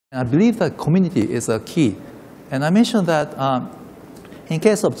I believe that community is a key. And I mentioned that in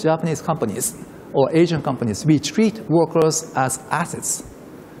case of Japanese companies or Asian companies, we treat workers as assets.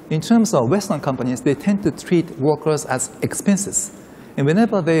 In terms of Western companies, they tend to treat workers as expenses. And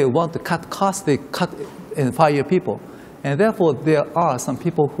whenever they want to cut costs, they cut and fire people. And therefore, there are some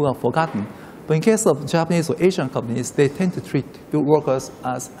people who are forgotten. But in case of Japanese or Asian companies, they tend to treat workers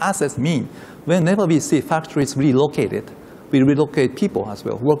as assets. Mean whenever we see factories relocated, we relocate people as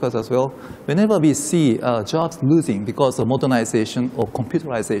well, workers as well. Whenever we see jobs losing because of modernization or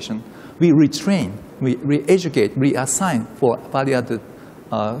computerization, we retrain, we re-educate, reassign for value-added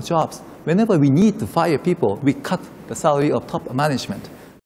jobs. Whenever we need to fire people, we cut the salary of top management.